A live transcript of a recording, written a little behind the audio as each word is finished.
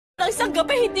Isang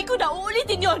gabi, hindi ko na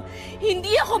uulitin yon.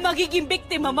 Hindi ako magiging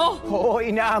biktima mo. Oo,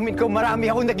 inaamin ko marami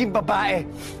akong naging babae.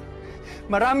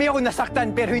 Marami akong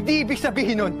nasaktan, pero hindi ibig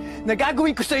sabihin nun na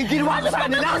gagawin ko sa'yo ginawa ko sa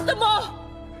kanila. Ano gusto mo?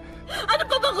 Ano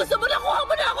pa bang gusto mo? Nakuha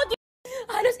mo na ako.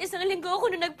 Halos isang linggo ako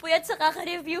nung nagpuyat sa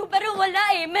kaka-review, pero wala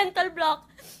mental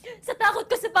block. Sa takot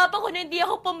ko sa papa ko na hindi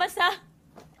ako pumasa.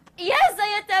 Yes,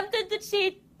 I attempted to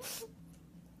cheat.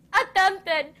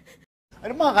 Attempted.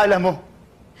 Ano mga akala mo?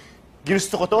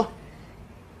 Ginusto ko to?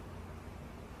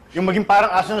 Yung maging parang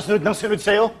aso na sunod ng sunod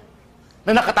sa'yo?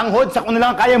 Na nakatanghod sa kung ano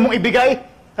lang kaya mong ibigay?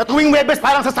 At tuwing Webes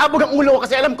parang sasabog ang ulo ko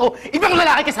kasi alam ko, ibang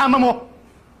lalaki kasama mo!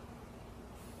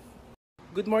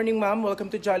 Good morning, ma'am.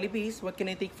 Welcome to Jollibee's. What can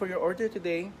I take for your order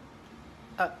today?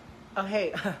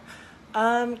 Hey.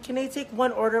 Can I take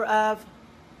one order of...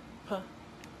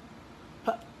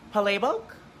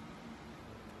 palabok?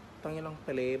 Tangin lang,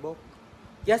 palabok?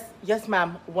 Yes,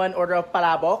 ma'am. One order of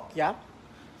palabok, yeah?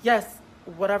 Yes,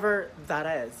 whatever that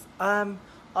is.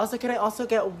 Also, can I also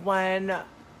get one,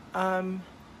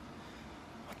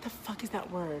 what the fuck is that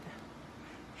word?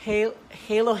 Halo?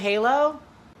 Halo?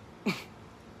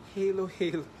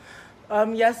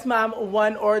 Yes, ma'am.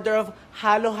 One order of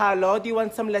halo. Do you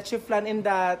want some leche flan in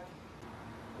that?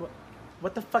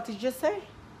 What the fuck did you just say?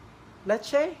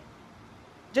 Leche?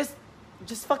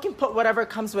 Just fucking put whatever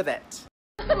comes with it.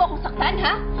 Gusto mo akong saktan,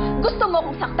 ha? Gusto mo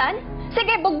akong saktan?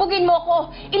 Sige, bugbugin mo ako.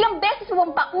 Ilang beses mo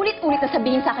pa ulit-ulit na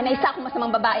sabihin sa akin na isa akong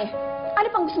masamang babae. Ano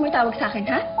pang gusto mo itawag sa akin,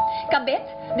 ha? Kabit?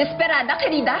 Desperada?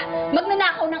 Querida?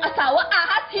 Magnanakaw ng asawa?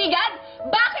 Ahas? Higad?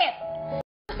 Bakit?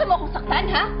 Gusto mo akong saktan,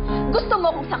 ha? Gusto mo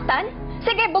akong saktan?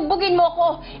 Sige, bugbugin mo ako.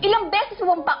 Ilang beses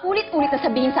mo pa ulit-ulit na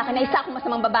sabihin sa akin na isa akong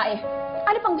masamang babae.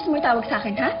 Ano pang gusto mo itawag sa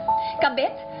akin, ha?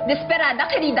 Kabit? Desperada?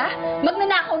 Querida?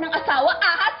 Magnanakaw ng asawa?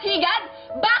 Ahas? Higad?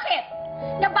 Bakit?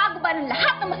 Nabago ba ng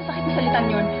lahat ng masasakit na salitan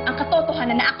yun ang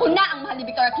katotohanan na ako na ang mahal ni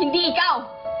Victor at hindi ikaw?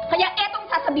 Kaya etong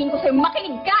sasabihin ko sa'yo,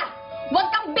 makinig ka! Huwag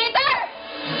kang bitter!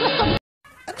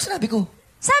 Ano sinabi ko?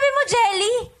 Sabi mo,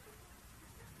 Jelly?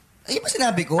 Ay, ba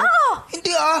sinabi ko? Oo!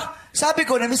 Hindi Sabi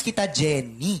ko, na-miss kita,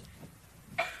 Jenny.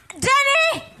 Jenny!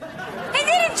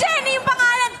 Hindi rin Jenny yung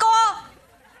pangalan ko!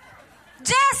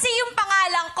 Jessie yung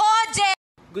pangalan ko,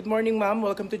 Good morning, ma'am.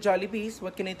 Welcome to Jollibee's.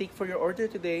 What can I take for your order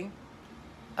today?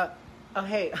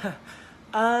 Hey.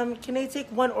 Can I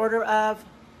take one order of...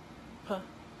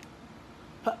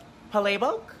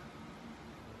 palabok?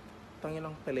 Tangin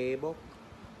lang, palabok?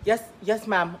 Yes,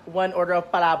 ma'am. One order of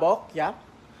palabok, yeah?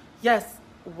 Yes,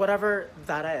 whatever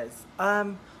that is.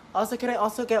 Also, can I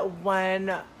also get one...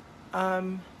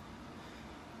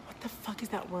 what the fuck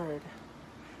is that word?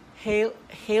 Halo?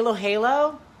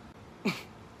 Halo?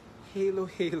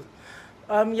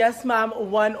 Yes, ma'am.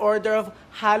 One order of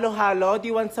halo. Do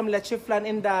you want some leche flan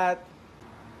in that?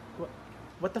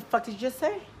 What the fuck did you just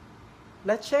say?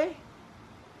 Leche?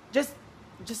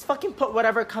 Just fucking put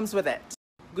whatever comes with it.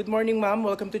 Good morning, ma'am.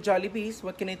 Welcome to Jollibee's.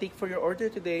 What can I take for your order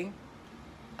today?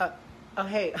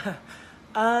 Hey.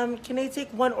 Can I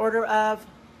take one order of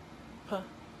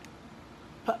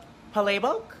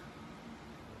palabok?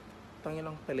 Tangin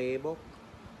lang, palabok?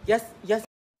 Yes.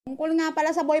 Tungkol nga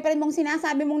pala sa boyfriend mong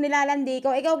sinasabi mong nilalandi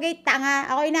ko, ikaw gay tanga,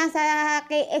 ako'y nasa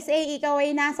KSA, ikaw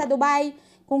ay nasa Dubai.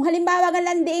 Kung halimbawa nga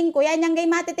landiin ko, yan yung gay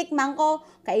matitikman ko,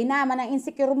 kaya naman ang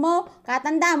insecure mo,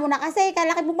 katanda mo na kasi,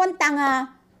 kalaki mo pong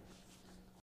tanga.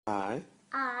 I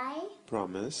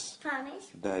promise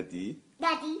Daddy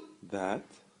that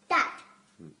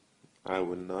I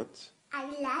will not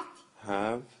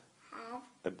have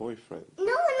a boyfriend.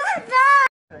 No, not that!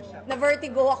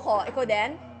 Na-vertigo ako. Ikaw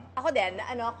din? Ako din,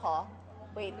 ano ako?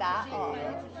 Wait oh.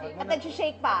 At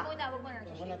nag-shake pa.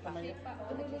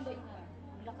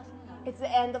 It's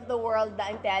the end of the world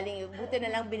na I'm telling you. Buti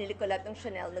na lang binili ko lahat ng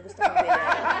Chanel na gusto kong bilhin.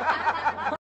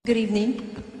 Good evening.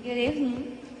 Good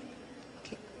evening.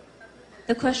 Okay.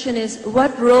 The question is,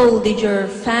 what role did your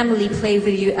family play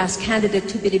with you as candidate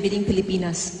to Binibining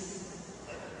Pilipinas?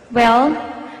 Well,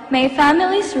 my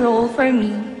family's role for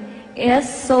me is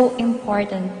so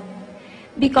important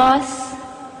because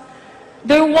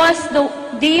they was the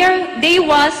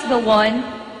one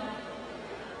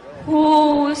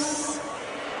who's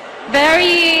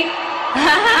very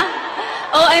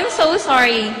oh, I'm so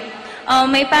sorry.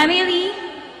 My family,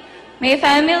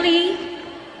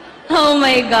 oh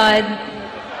my God.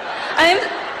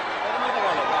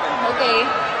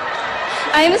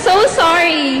 I'm so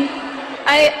sorry.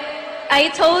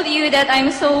 I told you that I'm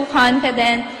so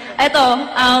confident. Eto,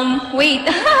 wait.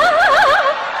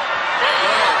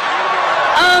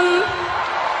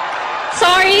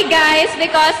 Sorry guys,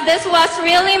 because this was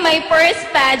really my first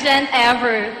pageant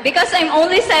ever. Because I'm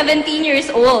only 17 years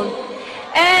old.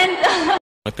 And...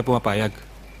 Ba't ka pumapayag?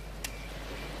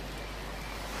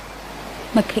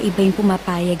 Magkaiba yung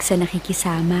pumapayag sa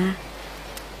nakikisama.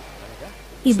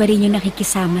 Iba rin yung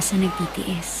nakikisama sa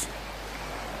nagtitiis.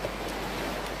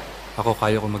 Ako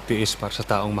kaya ko magtiis para sa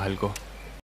taong mahal ko.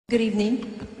 Good evening.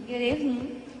 Good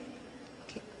evening.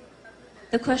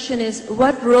 The question is,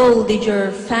 what role did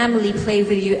your family play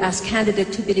with you as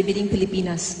candidate to Binibining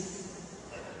Pilipinas?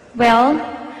 Well,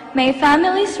 my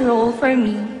family's role for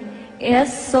me is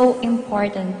so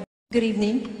important. Good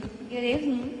evening. Good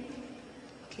evening.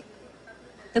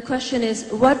 The question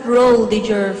is, what role did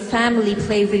your family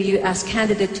play with you as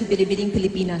candidate to Binibining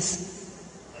Pilipinas?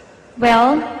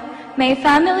 Well, my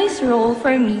family's role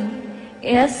for me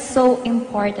is so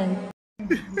important.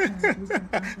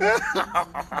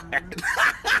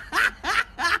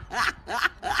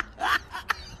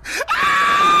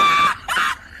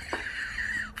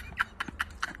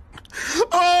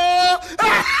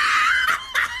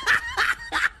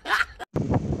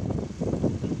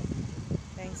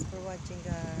 Thanks for watching,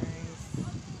 guys.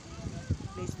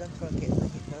 Please don't forget to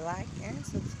hit the like and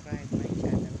subscribe my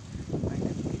channel.